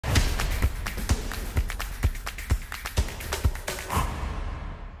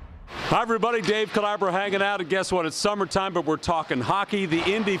Hi, everybody. Dave Calabro hanging out. And guess what? It's summertime, but we're talking hockey. The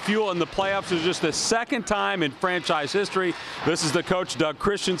Indy Fuel in the playoffs is just the second time in franchise history. This is the coach, Doug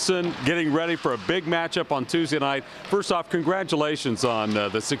Christensen, getting ready for a big matchup on Tuesday night. First off, congratulations on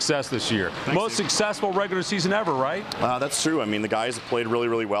the success this year. Thanks, Most Steve. successful regular season ever, right? That's true. I mean, the guys have played really,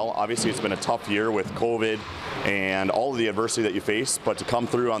 really well. Obviously, it's been a tough year with COVID and all of the adversity that you face, but to come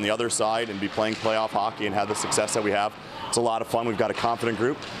through on the other side and be playing playoff hockey and have the success that we have, it's a lot of fun. We've got a confident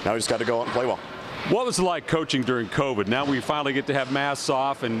group. Now we just got to go out and play well. What was it like coaching during COVID? Now we finally get to have masks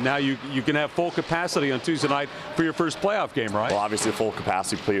off, and now you can have full capacity on Tuesday night for your first playoff game, right? Well, obviously the full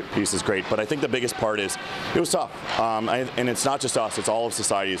capacity piece is great, but I think the biggest part is it was tough. And it's not just us, it's all of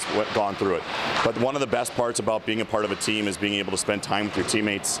society has gone through it. But one of the best parts about being a part of a team is being able to spend time with your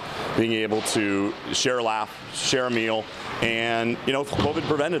teammates, being able to share a laugh, share a meal, and you know, COVID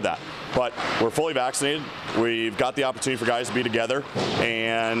prevented that. But we're fully vaccinated. We've got the opportunity for guys to be together,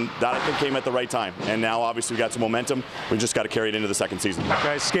 and that I think came at the right time. And now obviously we've got some momentum. We've just got to carry it into the second season.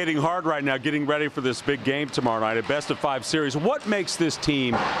 Guys skating hard right now, getting ready for this big game tomorrow night, a best-of-5 series. What makes this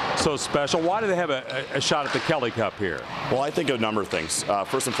team so special? Why do they have a shot at the Kelly Cup here? Well, I think a number of things.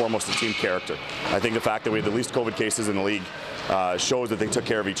 First and foremost, the team character. I think the fact that we had the least COVID cases in the league shows that they took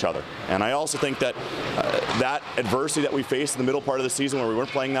care of each other. And I also think that that adversity that we faced in the middle part of the season where we weren't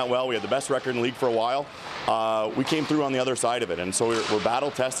playing that well, we had the best record in the league for a while, we came through on the other side of it. And so we're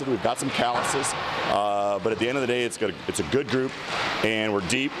battle tested, we've got some calluses, but at the end of the day, it's a good group, and we're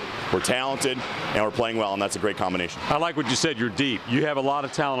deep, we're talented, and we're playing well, and that's a great combination. I like what you said, you're deep. You have a lot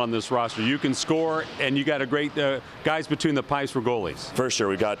of talent on this roster. You can score, and you got a great guys between the pipes for goalies. For sure,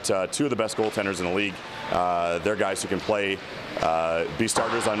 we've got two of the best goaltenders in the league. They're guys who can play, be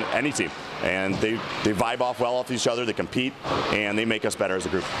starters on any team, and they vibe off well off each other, they compete, and they make us better as a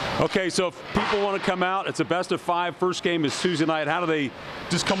group. Okay, so if people want to come out, it's a best-of-5. First game is Tuesday night. How do they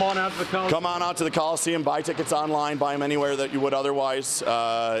just come on out to the Coliseum? Come on out to the Coliseum, buy tickets online, buy them anywhere that you would otherwise.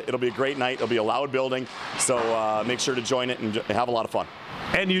 It'll be a great night. It'll be a loud building, so make sure to join it and have a lot of fun.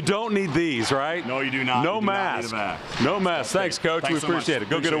 And you don't need these, right? No, you do not. No mask. No mask. Thanks, Coach. We appreciate it.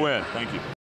 Go get a win. Thank you.